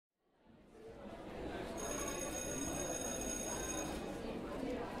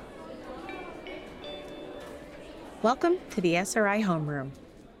Welcome to the SRI Homeroom.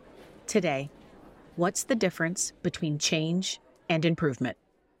 Today, what's the difference between change and improvement?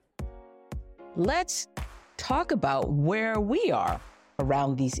 Let's talk about where we are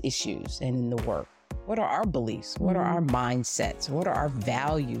around these issues and in the work. What are our beliefs? What are our mindsets? What are our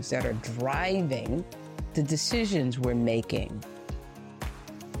values that are driving the decisions we're making?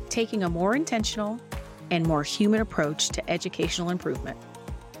 Taking a more intentional and more human approach to educational improvement.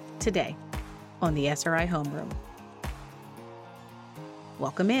 Today on the SRI Homeroom.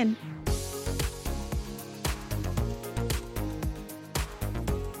 Welcome in.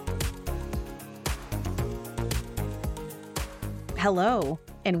 Hello,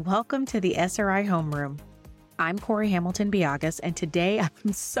 and welcome to the SRI Homeroom. I'm Corey Hamilton Biagas, and today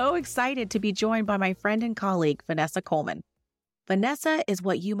I'm so excited to be joined by my friend and colleague, Vanessa Coleman. Vanessa is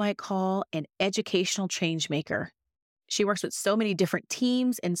what you might call an educational change maker. She works with so many different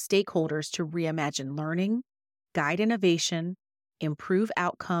teams and stakeholders to reimagine learning, guide innovation, improve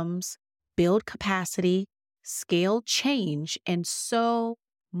outcomes, build capacity, scale change, and so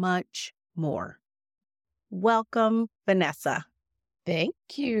much more. Welcome, Vanessa. Thank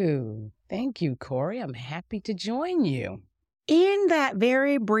you. Thank you, Corey. I'm happy to join you. In that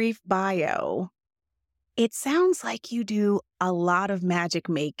very brief bio, it sounds like you do a lot of magic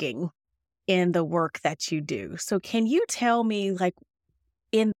making in the work that you do. So can you tell me,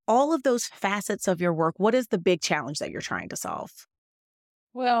 in all of those facets of your work, what is the big challenge that you're trying to solve?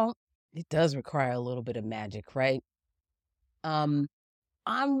 Well, it does require a little bit of magic, right? I'm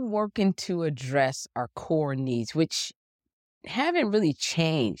working to address our core needs, which haven't really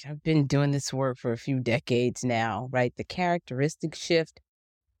changed. I've been doing this work for a few decades now, right? The characteristics shift,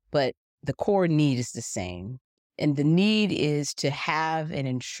 but the core need is the same. And the need is to have and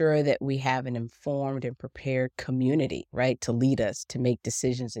ensure that we have an informed and prepared community, right? To lead us, to make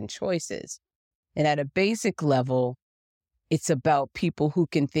decisions and choices. And at a basic level, it's about people who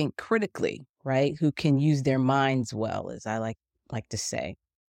can think critically, right? Who can use their minds well, as I like to say.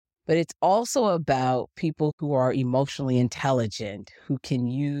 But it's also about people who are emotionally intelligent, who can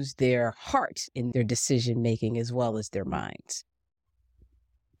use their heart in their decision making as well as their minds.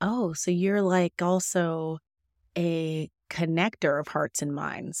 Oh, so you're also a connector of hearts and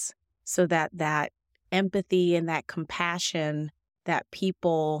minds, so that empathy and that compassion that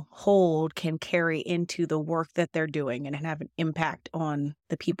people hold can carry into the work that they're doing and have an impact on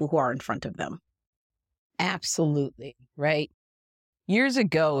the people who are in front of them. Absolutely, right? Years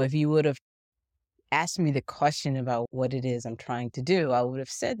ago, if you would have asked me the question about what it is I'm trying to do, I would have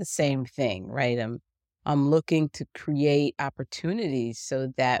said the same thing, right? I'm looking to create opportunities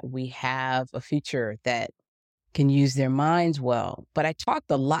so that we have a future that can use their minds well. But I talked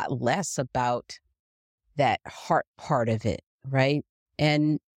a lot less about that heart part of it, right?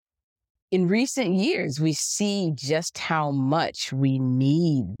 And in recent years, we see just how much we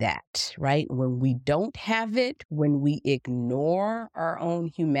need that, right? When we don't have it, when we ignore our own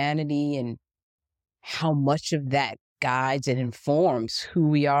humanity and how much of that guides and informs who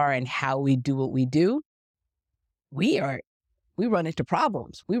we are and how we do what we do, we run into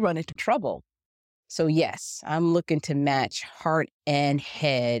problems. We run into trouble. So yes, I'm looking to match heart and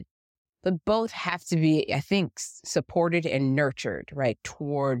head, but both have to be, I think, supported and nurtured, right,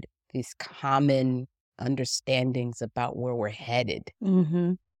 toward these common understandings about where we're headed.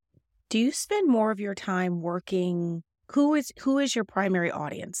 Mm-hmm. Do you spend more of your time working? Who is your primary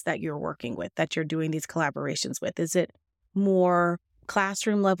audience that you're working with, that you're doing these collaborations with? Is it more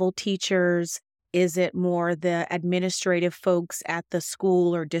classroom level teachers? Is it more the administrative folks at the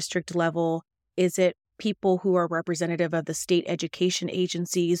school or district level? Is it people who are representative of the state education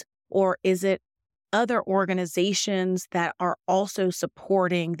agencies? Or is it other organizations that are also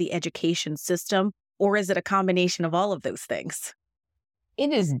supporting the education system? Or is it a combination of all of those things?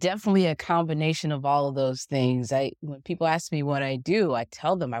 It is definitely a combination of all of those things. When people ask me what I do, I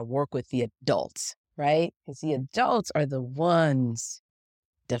tell them I work with the adults, right? Because the adults are the ones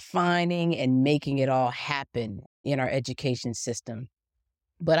defining and making it all happen in our education system.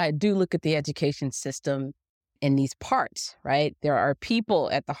 But I do look at the education system in these parts, right? There are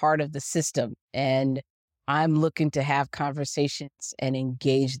people at the heart of the system, and I'm looking to have conversations and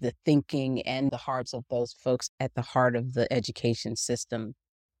engage the thinking and the hearts of those folks at the heart of the education system.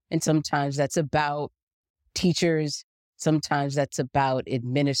 And sometimes that's about teachers. Sometimes that's about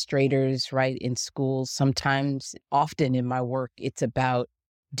administrators, right, in schools. Often in my work, it's about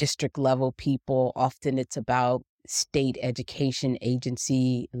district level people. Often it's about state education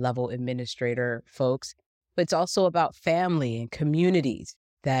agency level administrator folks. But it's also about family and communities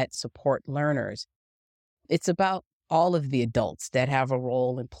that support learners. It's about all of the adults that have a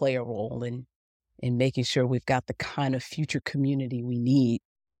role and play a role in and making sure we've got the kind of future community we need.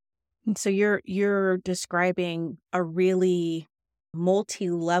 And so you're describing a really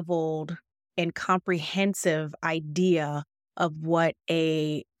multi-leveled and comprehensive idea of what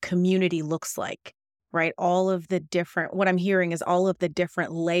a community looks like, right? What I'm hearing is all of the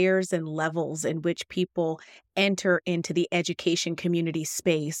different layers and levels in which people enter into the education community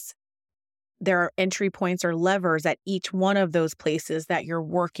space. There are entry points or levers at each one of those places that you're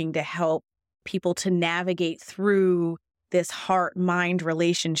working to help people to navigate through this heart-mind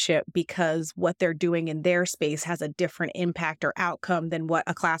relationship, because what they're doing in their space has a different impact or outcome than what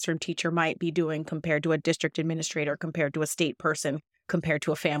a classroom teacher might be doing compared to a district administrator, compared to a state person, compared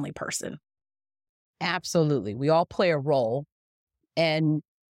to a family person. Absolutely. We all play a role, and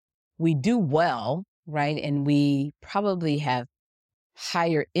we do well, right? And we probably have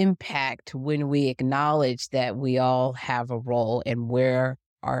higher impact when we acknowledge that we all have a role and where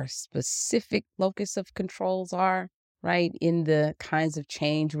our specific locus of controls are, right, in the kinds of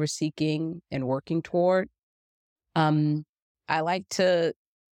change we're seeking and working toward. I like to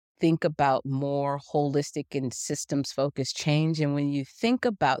think about more holistic and systems focused change. And when you think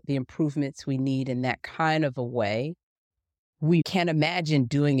about the improvements we need in that kind of a way, we can't imagine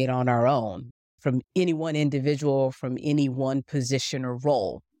doing it on our own from any one individual, from any one position or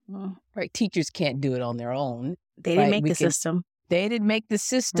role. Right? Teachers can't do it on their own. They didn't make the system. They didn't make the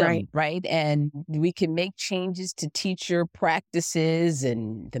system, right? And we can make changes to teacher practices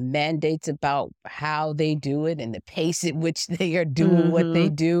and the mandates about how they do it and the pace at which they are doing what they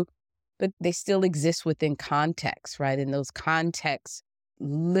do, but they still exist within context, right? And those contexts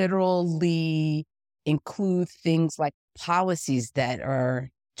literally include things like policies that are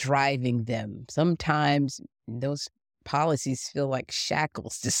driving them. Sometimes those policies feel like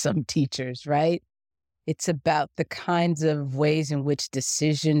shackles to some teachers, right? It's about the kinds of ways in which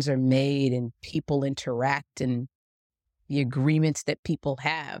decisions are made and people interact and the agreements that people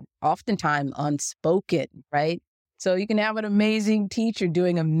have, oftentimes unspoken, right? So you can have an amazing teacher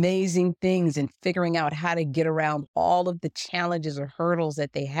doing amazing things and figuring out how to get around all of the challenges or hurdles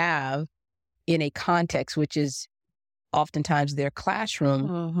that they have in a context, which is oftentimes their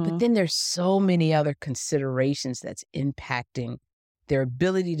classroom. But then there's so many other considerations that's impacting their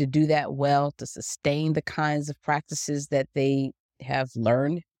ability to do that well, to sustain the kinds of practices that they have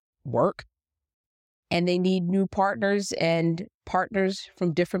learned work. And they need new partners and partners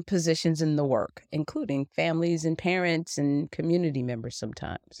from different positions in the work, including families and parents and community members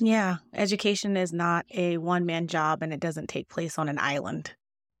sometimes. Yeah. Education is not a one-man job, and it doesn't take place on an island.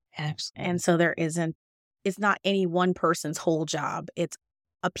 Absolutely. And so it's not any one person's whole job. It's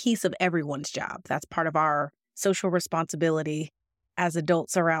a piece of everyone's job. That's part of our social responsibility as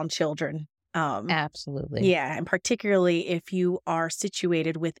adults around children. Absolutely. Yeah. And particularly if you are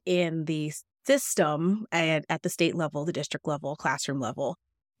situated within the system at the state level, the district level, classroom level,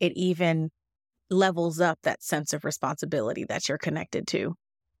 it even levels up that sense of responsibility that you're connected to.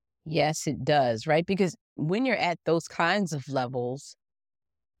 Yes, it does, right? Because when you're at those kinds of levels,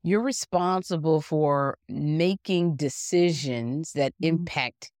 you're responsible for making decisions that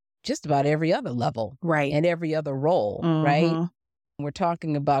impact just about every other level, right, and every other role, right? We're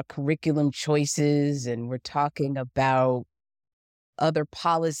talking about curriculum choices, and we're talking about other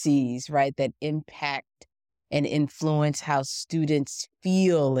policies, right, that impact and influence how students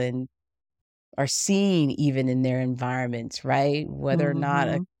feel and are seen even in their environments, right? Whether or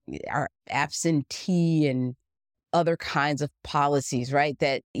not are absentee and other kinds of policies, right,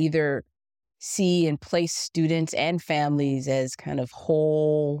 that either see and place students and families as kind of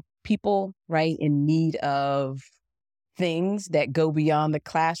whole people, right, in need of things that go beyond the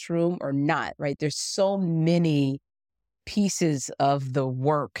classroom or not, right? There's so many pieces of the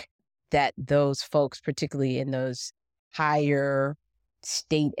work that those folks, particularly in those higher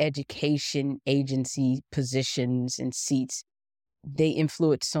state education agency positions and seats, they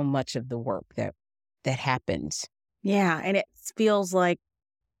influence so much of the work that happens. Yeah. And it feels like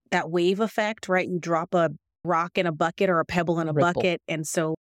that wave effect, right? You drop a rock in a bucket or a pebble in a bucket. And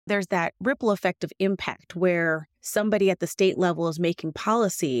so there's that ripple effect of impact where somebody at the state level is making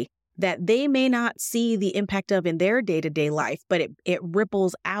policy that they may not see the impact of in their day-to-day life, but it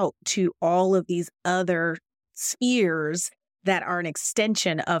ripples out to all of these other spheres that are an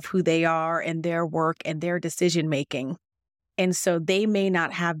extension of who they are and their work and their decision-making. And so they may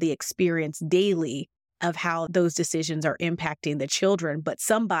not have the experience daily of how those decisions are impacting the children, but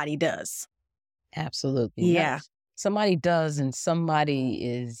somebody does. Absolutely. Yeah. Somebody does, and somebody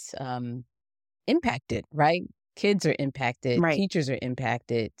is impacted, right? Kids are impacted, right. Teachers are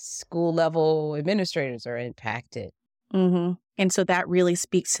impacted, school level administrators are impacted. And so that really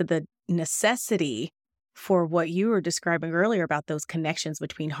speaks to the necessity for what you were describing earlier about those connections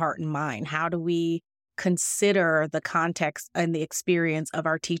between heart and mind. How do we consider the context and the experience of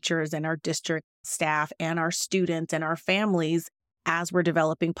our teachers and our district staff and our students and our families as we're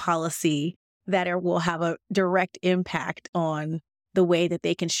developing policy that will have a direct impact on the way that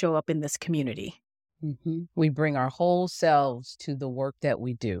they can show up in this community? Mm-hmm. We bring our whole selves to the work that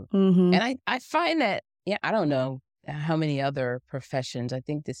we do. Mm-hmm. And I find that, I don't know how many other professions, I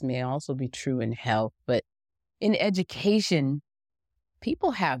think this may also be true in health, but in education,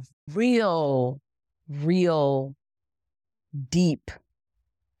 people have real deep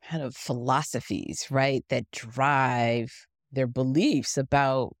kind of philosophies, right, that drive their beliefs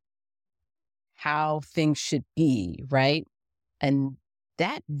about how things should be, right? And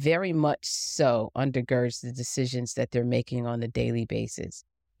that very much so undergirds the decisions that they're making on a daily basis.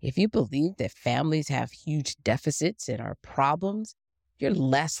 If you believe that families have huge deficits and are problems, you're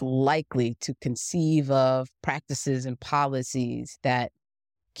less likely to conceive of practices and policies that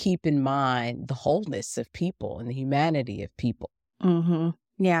keep in mind the wholeness of people and the humanity of people. Mm-hmm.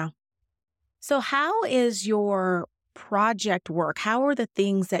 Yeah. So how is your project work? How are the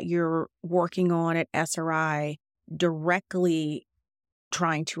things that you're working on at SRI directly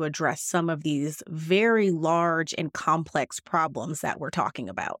trying to address some of these very large and complex problems that we're talking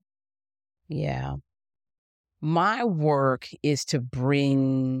about? Yeah. My work is to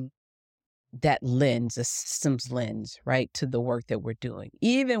bring that lens, a systems lens, right, to the work that we're doing,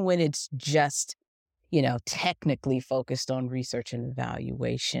 even when it's just, technically focused on research and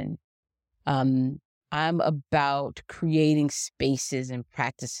evaluation. I'm about creating spaces and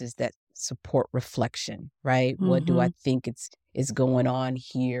practices that support reflection, right? Mm-hmm. What do I think is going on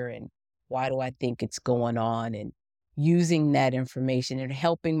here, and why do I think it's going on? And using that information and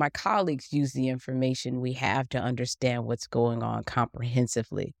helping my colleagues use the information we have to understand what's going on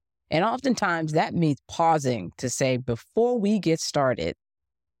comprehensively. And oftentimes that means pausing to say, before we get started,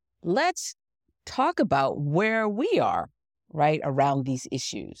 let's talk about where we are, right, around these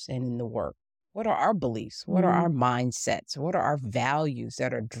issues and in the work. What are our beliefs? What are our mindsets? What are our values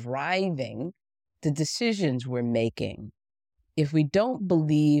that are driving the decisions we're making? If we don't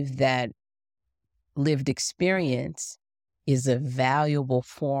believe that lived experience is a valuable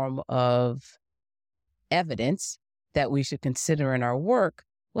form of evidence that we should consider in our work,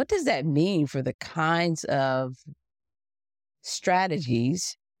 what does that mean for the kinds of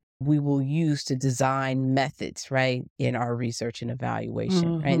strategies we will use to design methods, right, in our research and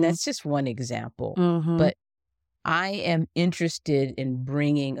evaluation, right? And that's just one example. But I am interested in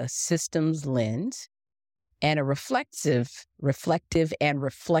bringing a systems lens and a reflective and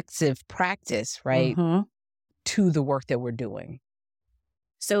reflexive practice, right, to the work that we're doing.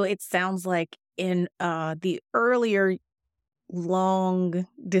 So it sounds like in the earlier long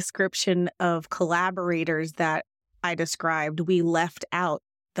description of collaborators that I described, we left out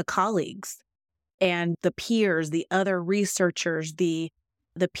the colleagues and the peers, the other researchers, the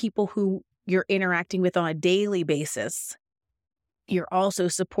people who you're interacting with on a daily basis. You're also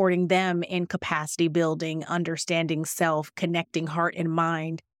supporting them in capacity building, understanding self, connecting heart and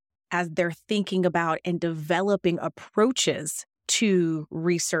mind as they're thinking about and developing approaches to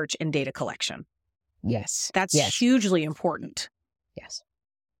research and data collection. Yes. That's hugely important. Yes.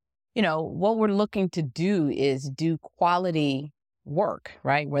 What we're looking to do is do quality work,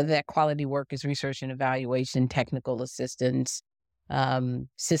 right? Whether that quality work is research and evaluation, technical assistance,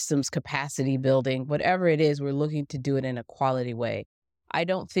 systems capacity building, whatever it is, we're looking to do it in a quality way. I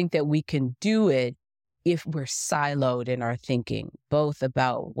don't think that we can do it if we're siloed in our thinking, both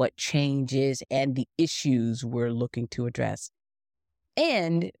about what change is and the issues we're looking to address.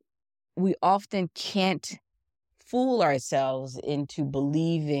 And we often can't fool ourselves into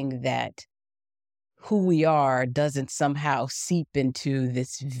believing that who we are doesn't somehow seep into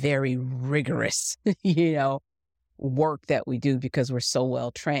this very rigorous, work that we do because we're so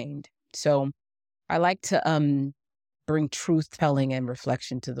well trained. So I like to bring truth-telling and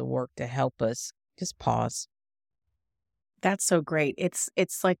reflection to the work to help us just pause. That's so great.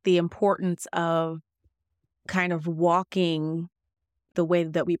 It's like the importance of kind of walking the way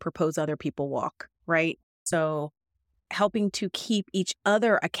that we propose other people walk, right? So helping to keep each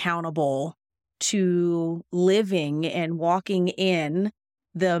other accountable to living and walking in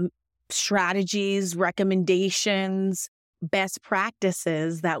the strategies, recommendations, best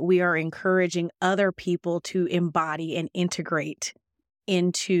practices that we are encouraging other people to embody and integrate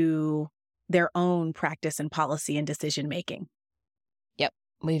into their own practice and policy and decision making. Yep.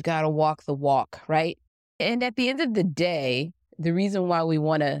 We've got to walk the walk, right? And at the end of the day, the reason why we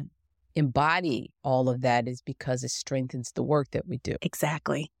want to embody all of that is because it strengthens the work that we do.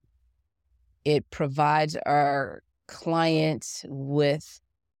 Exactly. It provides our clients with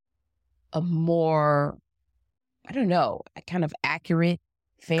a more, I don't know, a kind of accurate,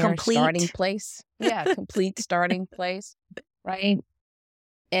 fair starting Complete. place. Yeah, complete starting place, right?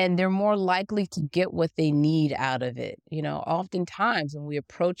 And they're more likely to get what they need out of it. Oftentimes when we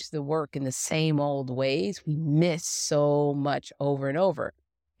approach the work in the same old ways, we miss so much over and over.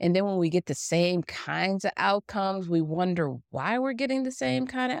 And then when we get the same kinds of outcomes, we wonder why we're getting the same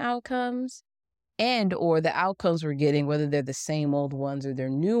kind of outcomes and or the outcomes we're getting, whether they're the same old ones or they're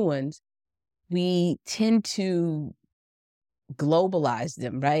new ones. We tend to globalize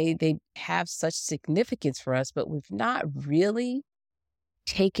them, right? They have such significance for us, but we've not really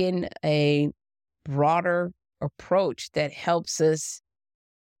taken a broader approach that helps us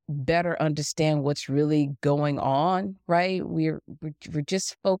better understand what's really going on, right? We're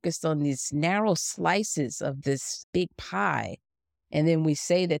just focused on these narrow slices of this big pie. And then we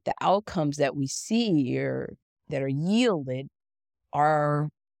say that the outcomes that we see or that are yielded are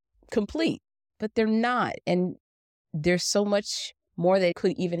complete, but they're not. And there's so much more that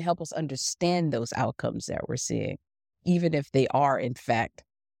could even help us understand those outcomes that we're seeing, even if they are, in fact,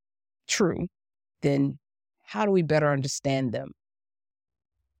 true. Then how do we better understand them?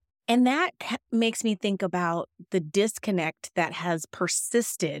 And that makes me think about the disconnect that has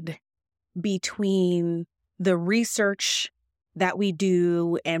persisted between the research that we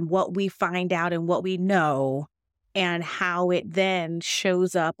do and what we find out and what we know, and how it then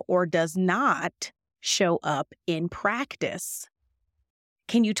shows up or does not show up in practice.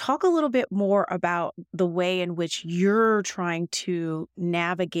 Can you talk a little bit more about the way in which you're trying to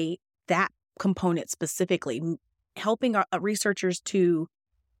navigate that component specifically, helping researchers to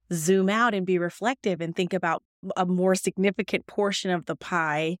zoom out and be reflective and think about a more significant portion of the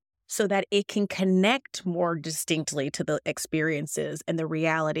pie so that it can connect more distinctly to the experiences and the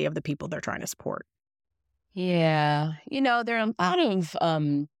reality of the people they're trying to support? Yeah. There are a lot of,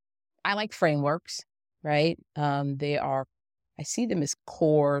 I like frameworks, right? I see them as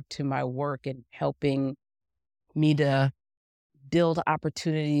core to my work and helping me to build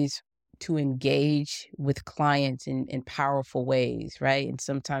opportunities to engage with clients in powerful ways, right? And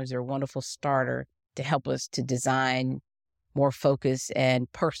sometimes they're a wonderful starter to help us to design more focused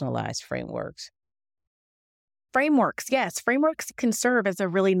and personalized frameworks. Frameworks, yes. Frameworks can serve as a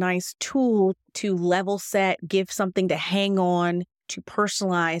really nice tool to level set, give something to hang on, to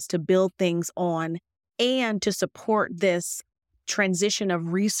personalize, to build things on, and to support this transition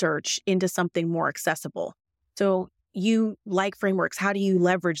of research into something more accessible. So you like frameworks. How do you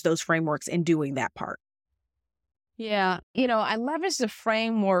leverage those frameworks in doing that part? Yeah. I leverage the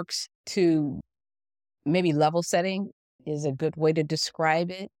frameworks to maybe level setting is a good way to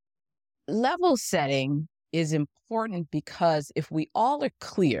describe it. Level setting is important because if we all are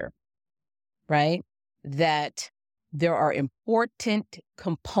clear, right, that there are important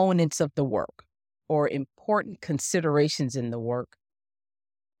components of the work or important considerations in the work,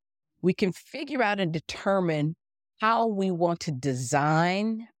 we can figure out and determine how we want to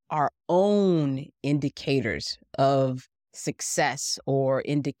design our own indicators of success or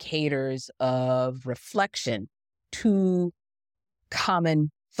indicators of reflection to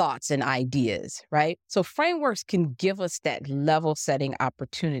common thoughts and ideas, right? So frameworks can give us that level setting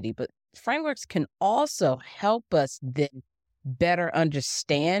opportunity, but frameworks can also help us then better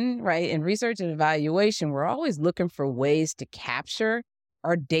understand, right? In research and evaluation, we're always looking for ways to capture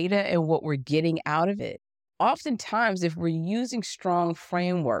our data and what we're getting out of it. Oftentimes, if we're using strong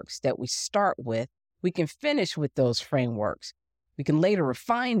frameworks that we start with, we can finish with those frameworks. We can later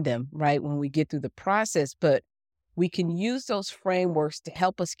refine them, right, when we get through the process, but we can use those frameworks to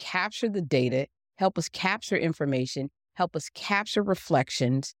help us capture the data, help us capture information, help us capture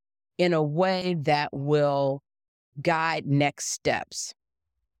reflections in a way that will guide next steps,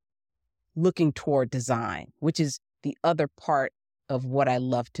 looking toward design, which is the other part of what I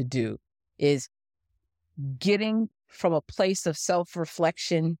love to do, is getting from a place of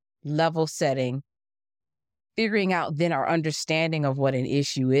self-reflection, level setting, figuring out then our understanding of what an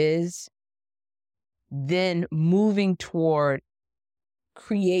issue is, then moving toward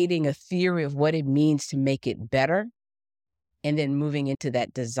creating a theory of what it means to make it better, and then moving into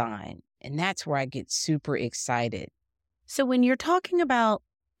that design. And that's where I get super excited. So when you're talking about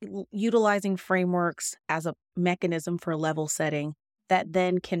utilizing frameworks as a mechanism for level setting that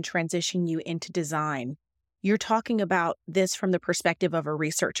then can transition you into design, you're talking about this from the perspective of a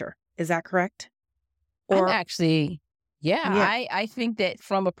researcher. Is that correct? Or actually, I think that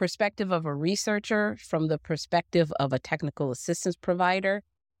from a perspective of a researcher, from the perspective of a technical assistance provider,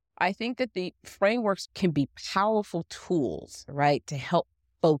 I think that the frameworks can be powerful tools, right, to help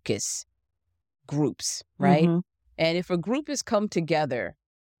focus groups, right? Mm-hmm. And if a group has come together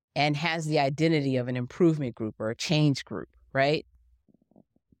and has the identity of an improvement group or a change group, right?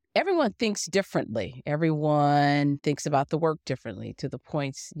 Everyone thinks differently. Everyone thinks about the work differently to the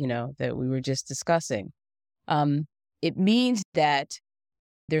points, that we were just discussing. It means that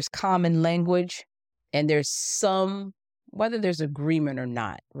there's common language and there's some, whether there's agreement or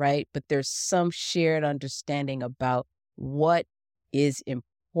not, right? But there's some shared understanding about what is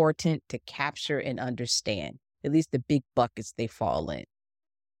important to capture and understand, at least the big buckets they fall in.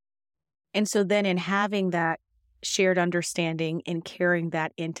 And so then in having that shared understanding and carrying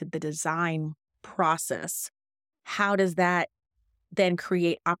that into the design process, how does that then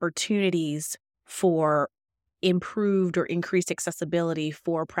create opportunities for improved or increased accessibility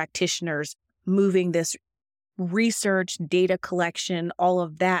for practitioners, moving this research, data collection, all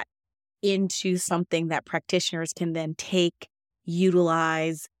of that into something that practitioners can then take,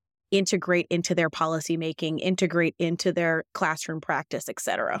 utilize, integrate into their policymaking, integrate into their classroom practice, et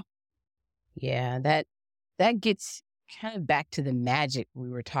cetera? Yeah, that gets kind of back to the magic we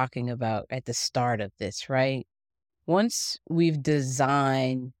were talking about at the start of this, right? Once we've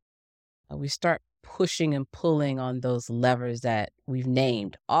designed, we start pushing and pulling on those levers that we've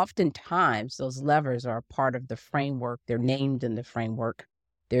named. Oftentimes, those levers are a part of the framework. They're named in the framework.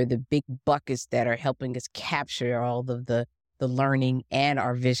 They're the big buckets that are helping us capture all of the learning and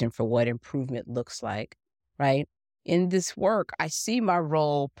our vision for what improvement looks like, right? In this work, I see my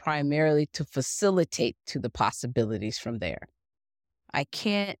role primarily to facilitate to the possibilities from there. I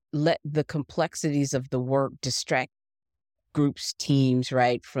can't let the complexities of the work distract groups, teams,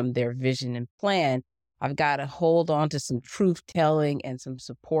 right, from their vision and plan. I've got to hold on to some truth telling and some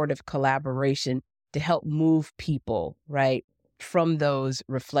supportive collaboration to help move people, right, from those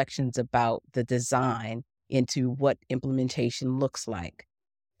reflections about the design into what implementation looks like.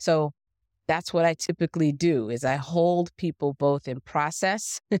 So that's what I typically do is I hold people both in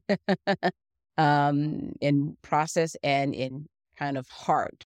process, and in kind of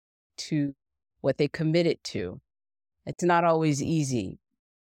heart to what they committed to. It's not always easy,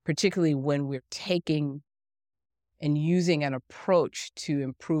 particularly when we're taking and using an approach to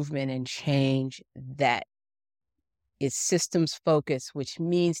improvement and change that is systems focused, which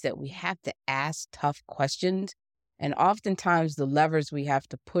means that we have to ask tough questions. And oftentimes the levers we have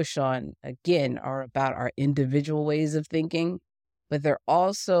to push on, again, are about our individual ways of thinking, but they're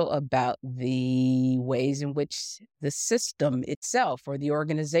also about the ways in which the system itself or the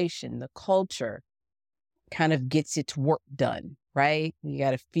organization, the culture, kind of gets its work done, right? You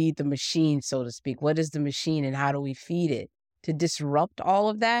got to feed the machine, so to speak. What is the machine and how do we feed it? To disrupt all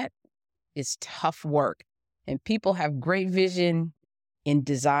of that is tough work. And people have great vision in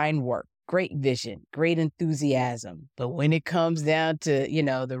design work, great vision, great enthusiasm. But when it comes down to,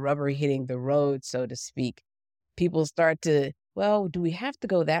 the rubber hitting the road, so to speak, people start to, well, do we have to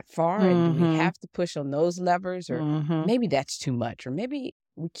go that far? And do we have to push on those levers? Or maybe that's too much. Or maybe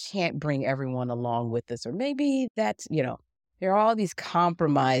we can't bring everyone along with us. Or maybe that's, there are all these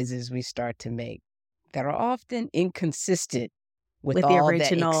compromises we start to make that are often inconsistent with all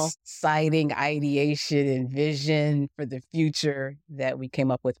original that exciting ideation and vision for the future that we came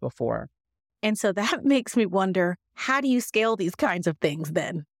up with before. And so that makes me wonder, how do you scale these kinds of things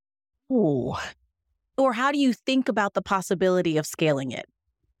then? Ooh. Or how do you think about the possibility of scaling it?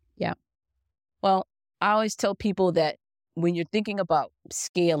 Yeah. Well, I always tell people that when you're thinking about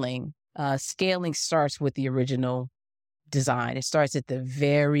scaling, scaling starts with the original design. It starts at the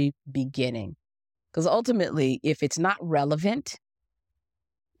very beginning. Because ultimately, if it's not relevant,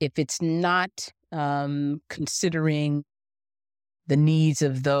 if it's not considering the needs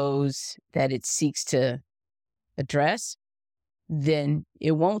of those that it seeks to address, then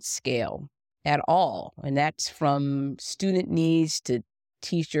it won't scale at all. And that's from student needs to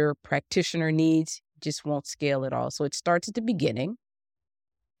teacher, practitioner needs, just won't scale at all. So it starts at the beginning.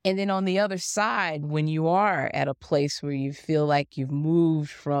 And then on the other side, when you are at a place where you feel like you've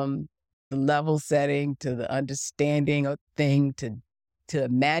moved from the level setting to the understanding of thing to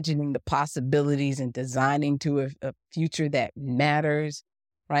imagining the possibilities and designing to a future that matters,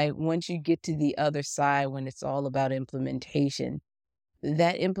 right? Once you get to the other side, when it's all about implementation,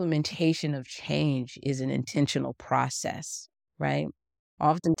 that implementation of change is an intentional process, right?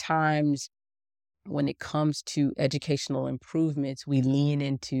 Oftentimes, when it comes to educational improvements, we lean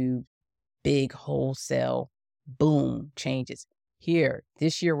into big wholesale boom changes. Here,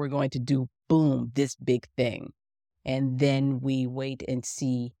 this year, we're going to do boom, this big thing. And then we wait and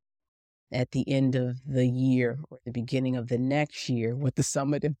see at the end of the year or the beginning of the next year what the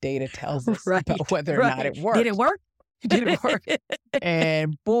summative data tells us about whether or not it works. Did it work? didn't work.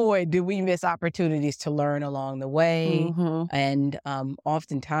 And boy, did we miss opportunities to learn along the way. Mm-hmm. And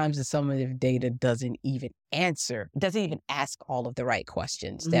oftentimes the summative data doesn't even ask all of the right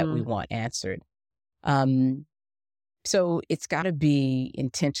questions that we want answered. So it's got to be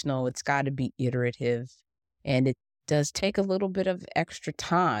intentional. It's got to be iterative. And it does take a little bit of extra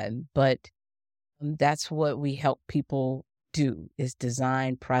time, but that's what we help people do, is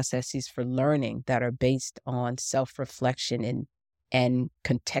design processes for learning that are based on self-reflection and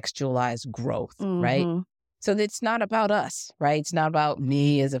contextualized growth, right? So it's not about us, right? It's not about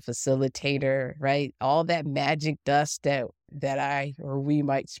me as a facilitator, right? All that magic dust that I or we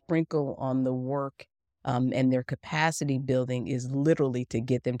might sprinkle on the work and their capacity building is literally to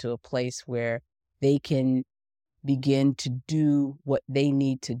get them to a place where they can begin to do what they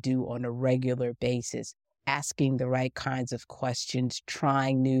need to do on a regular basis, asking the right kinds of questions,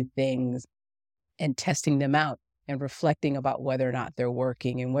 trying new things, and testing them out, and reflecting about whether or not they're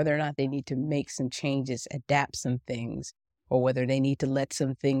working and whether or not they need to make some changes, adapt some things, or whether they need to let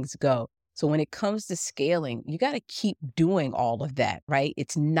some things go. So when it comes to scaling, you got to keep doing all of that, right?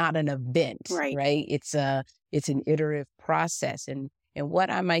 It's not an event, right? It's an iterative process. And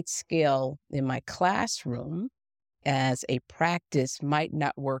what I might scale in my classroom as a practice might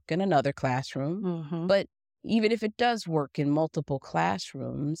not work in another classroom. But even if it does work in multiple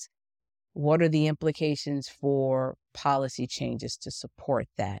classrooms, what are the implications for policy changes to support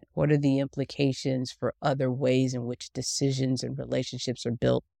that? What are the implications for other ways in which decisions and relationships are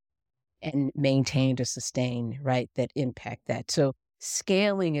built and maintained or sustained, right, that impact that? So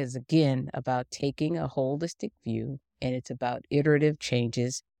scaling is, again, about taking a holistic view, and it's about iterative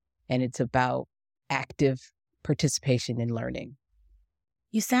changes, and it's about active participation in learning.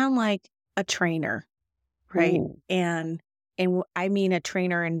 You sound like a trainer, right? Ooh. And I mean a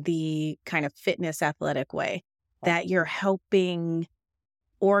trainer in the kind of fitness athletic way, that you're helping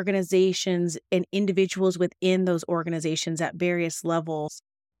organizations and individuals within those organizations at various levels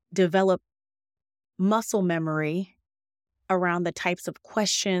develop muscle memory around the types of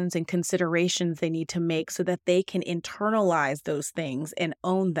questions and considerations they need to make so that they can internalize those things and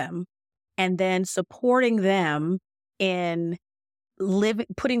own them, and then supporting them in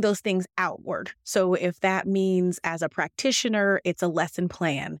putting those things outward. So if that means as a practitioner, it's a lesson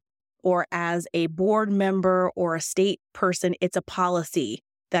plan, or as a board member or a state person, it's a policy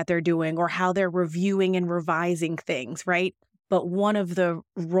that they're doing, or how they're reviewing and revising things, right? But one of the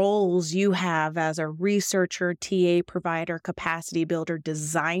roles you have as a researcher, TA provider, capacity builder,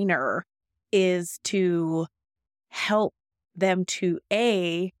 designer is to help them to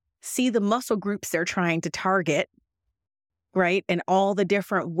see the muscle groups they're trying to target, right? And all the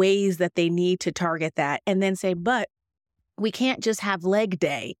different ways that they need to target that. And then say, but we can't just have leg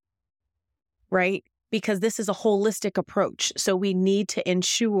day, right? Because this is a holistic approach. So we need to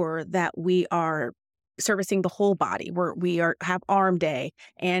ensure that we are servicing the whole body. We have arm day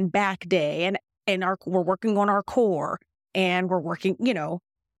and back day, and we're working on our core, and we're working,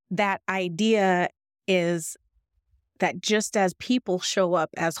 that idea is that just as people show up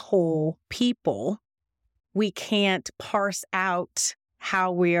as whole people, we can't parse out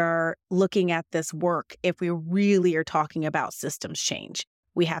how we are looking at this work if we really are talking about systems change.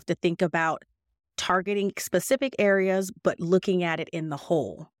 We have to think about targeting specific areas, but looking at it in the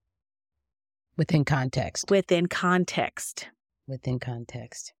whole. Within context. Within context. Within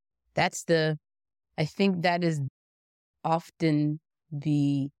context. I think that is often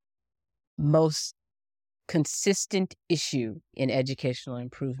the most consistent issue in educational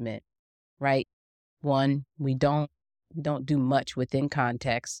improvement, right? One, we don't do much within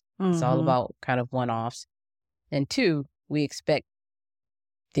context. It's all about kind of one-offs. And two, we expect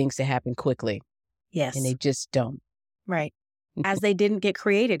things to happen quickly. Yes. And they just don't. Right. As they didn't get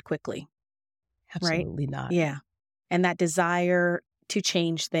created quickly. Absolutely right? not. Yeah. And that desire to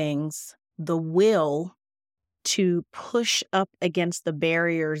change things, the will to push up against the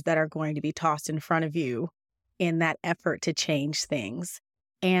barriers that are going to be tossed in front of you in that effort to change things,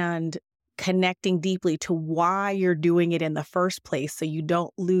 and connecting deeply to why you're doing it in the first place so you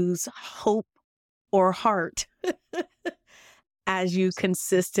don't lose hope or heart as you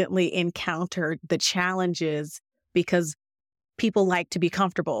consistently encounter the challenges, because people like to be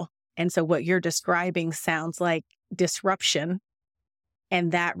comfortable. And so what you're describing sounds like disruption,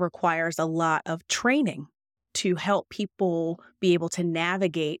 and that requires a lot of training to help people be able to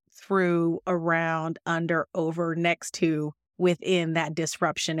navigate through, around, under, over, next to, within that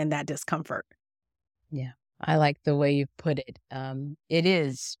disruption and that discomfort. Yeah, I like the way you put it. It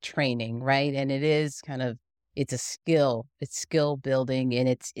is training, right? And it is it's a skill. It's skill building, and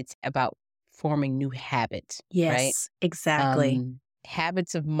it's about forming new habits, right? Yes, exactly.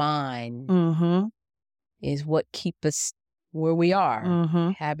 Habits of mind Mm-hmm. is what keep us where we are.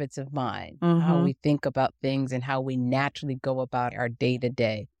 Mm-hmm. Habits of mind, how Mm-hmm. we think about things and how we naturally go about our day to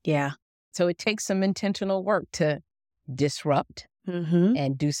day. Yeah. So it takes some intentional work to disrupt Mm-hmm.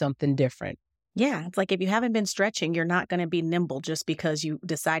 and do something different. Yeah. It's like if you haven't been stretching, you're not going to be nimble just because you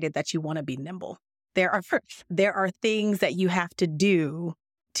decided that you want to be nimble. There are things that you have to do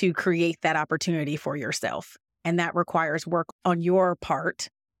to create that opportunity for yourself. And that requires work on your part.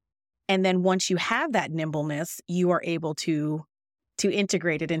 And then once you have that nimbleness, you are able to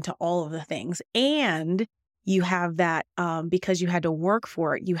integrate it into all of the things. And you have that, because you had to work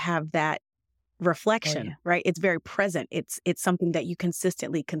for it, you have that reflection, right? It's very present. It's something that you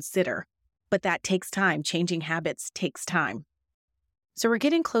consistently consider. But that takes time. Changing habits takes time. So we're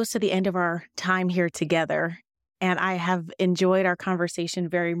getting close to the end of our time here together. And I have enjoyed our conversation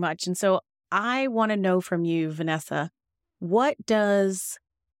very much. And so I want to know from you, Vanessa, what does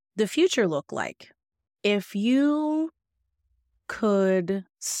the future look like? If you could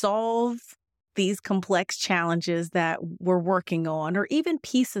solve these complex challenges that we're working on, or even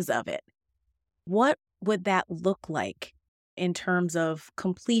pieces of it, what would that look like in terms of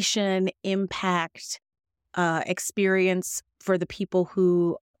completion, impact, experience for the people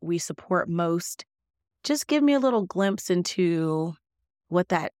who we support most? Just give me a little glimpse into what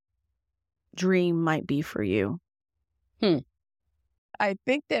that dream might be for you. I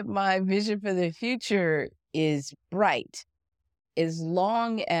think that my vision for the future is bright as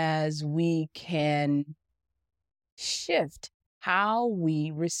long as we can shift how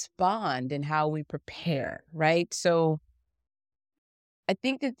we respond and how we prepare, right? So I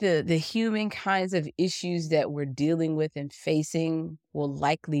think that the human kinds of issues that we're dealing with and facing will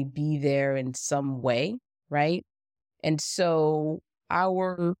likely be there in some way, right? And so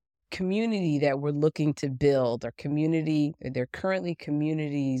our community that we're looking to build, our community, they're currently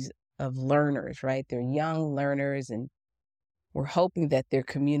communities of learners, right? They're young learners, and we're hoping that they're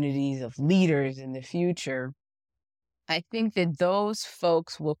communities of leaders in the future. I think that those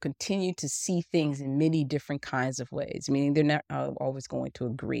folks will continue to see things in many different kinds of ways, meaning they're not always going to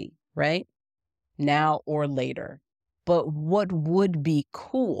agree, right? Now or later. But what would be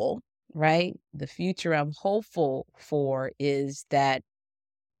cool, right? The future I'm hopeful for is that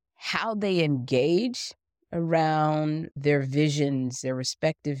how they engage around their visions, their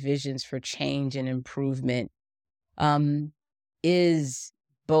respective visions for change and improvement, is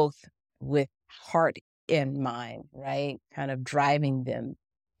both with heart and mind, right? Kind of driving them.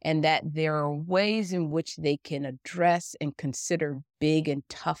 And that there are ways in which they can address and consider big and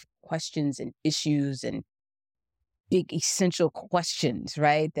tough questions and issues and big essential questions,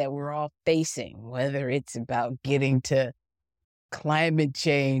 right? That we're all facing, whether it's about getting to climate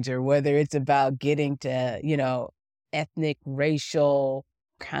change or whether it's about getting to, ethnic, racial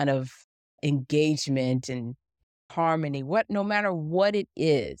kind of engagement and harmony, no matter what it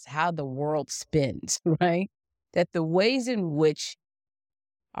is, how the world spins, right? That the ways in which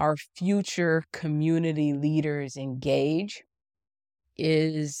our future community leaders engage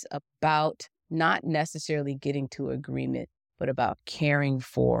is about not necessarily getting to agreement, but about caring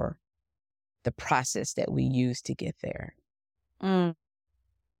for the process that we use to get there.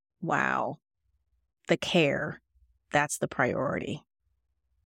 Wow. The care. That's the priority.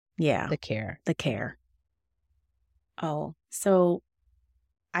 Yeah. The care. Oh, so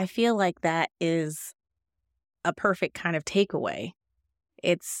I feel like that is a perfect kind of takeaway.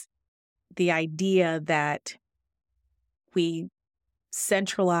 It's the idea that we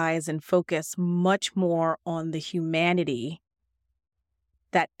centralize and focus much more on the humanity,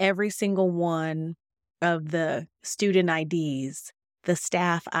 that every single one of the student IDs, the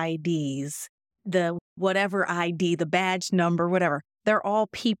staff IDs, the whatever ID, the badge number, whatever, they're all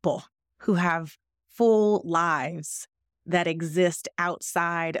people who have full lives that exist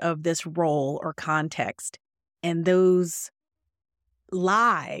outside of this role or context. And those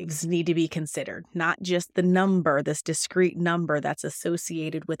lives need to be considered, not just the number, this discrete number that's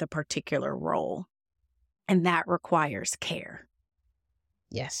associated with a particular role. And that requires care.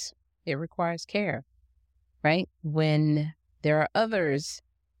 Yes, it requires care, right? When there are others,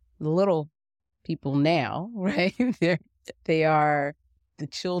 the little people now, right? They are the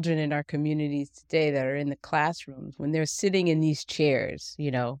children in our communities today that are in the classrooms. When they're sitting in these chairs,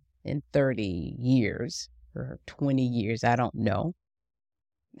 in 30 years or 20 years, I don't know.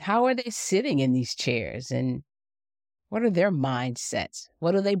 How are they sitting in these chairs, and what are their mindsets?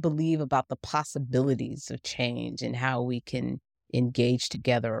 What do they believe about the possibilities of change and how we can engage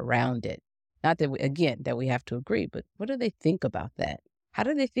together around it? Not that that we have to agree, but what do they think about that? How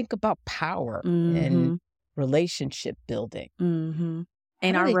do they think about power Mm-hmm. and relationship building? Mm-hmm.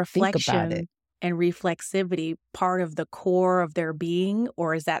 And How our do they think about it? reflection and reflexivity part of the core of their being,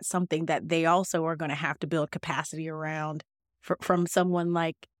 or is that something that they also are going to have to build capacity around from someone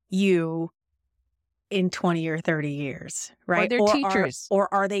like you in 20 or 30 years, right? Or their teachers.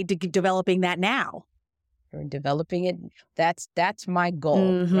 Or are they developing that now? Or developing it. That's my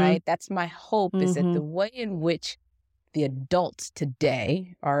goal, Mm-hmm. right? That's my hope, is that Mm-hmm. the way in which the adults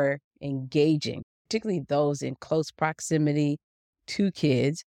today are engaging, particularly those in close proximity to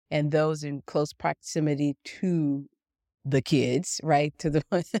kids and those in close proximity to the kids, right? To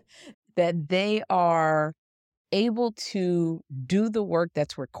the that they are able to do the work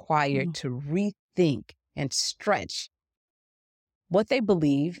that's required to rethink and stretch what they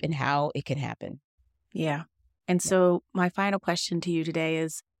believe and how it can happen. Yeah. And so my final question to you today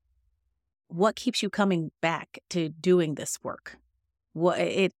is, what keeps you coming back to doing this work?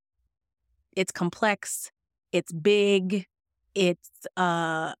 It's complex, it's big, it's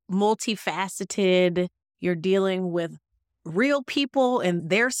multifaceted. You're dealing with real people and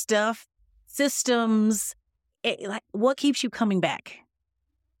their stuff, systems. What keeps you coming back?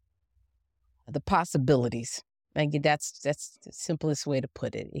 The possibilities. Like that's the simplest way to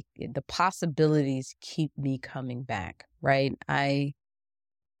put it. The possibilities keep me coming back, right? I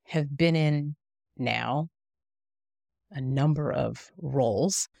have been in now a number of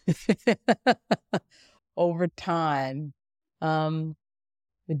roles over time,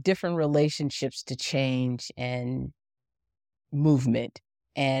 with different relationships to change and movement.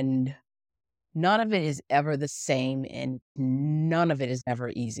 And none of it is ever the same, and none of it is ever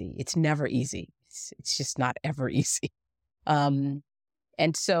easy. It's never easy. It's just not ever easy. And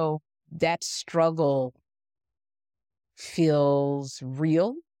so that struggle feels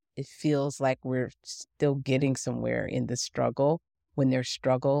real. It feels like we're still getting somewhere in the struggle when there's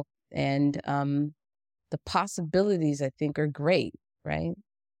struggle. And the possibilities, I think, are great, right?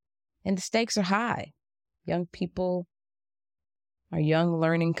 And the stakes are high. Young people, our young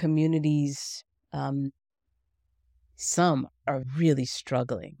learning communities, some are really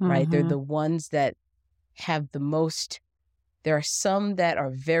struggling, right? They're the ones that have the most. There are some that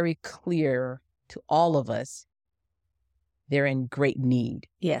are very clear to all of us. They're in great need.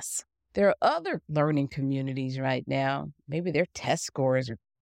 Yes. There are other learning communities right now. Maybe their test scores are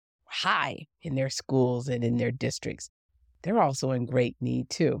high in their schools and in their districts. They're also in great need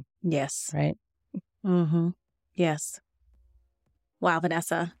too. Yes. Right? Mm-hmm. Yes. Wow,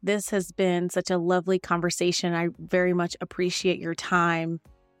 Vanessa, this has been such a lovely conversation. I very much appreciate your time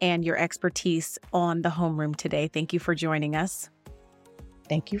and your expertise on the homeroom today. Thank you for joining us.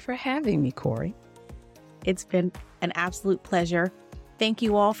 Thank you for having me, Corey. It's been an absolute pleasure. Thank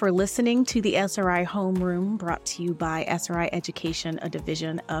you all for listening to the SRI Homeroom, brought to you by SRI Education, a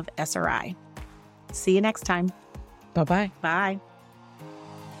division of SRI. See you next time. Bye-bye. Bye.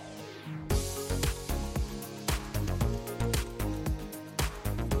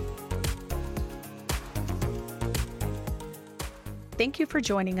 Thank you for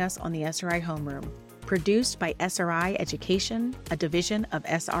joining us on the SRI Homeroom, produced by SRI Education, a division of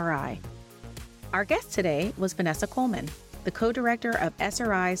SRI. Our guest today was Vanessa Coleman, the co-director of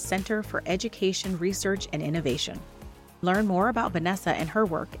SRI's Center for Education Research and Innovation. Learn more about Vanessa and her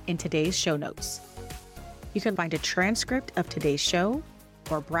work in today's show notes. You can find a transcript of today's show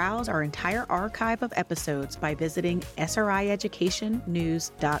or browse our entire archive of episodes by visiting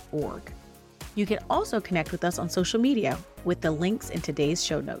srieducationnews.org. You can also connect with us on social media with the links in today's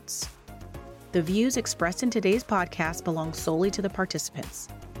show notes. The views expressed in today's podcast belong solely to the participants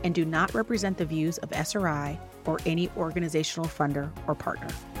and do not represent the views of SRI or any organizational funder or partner.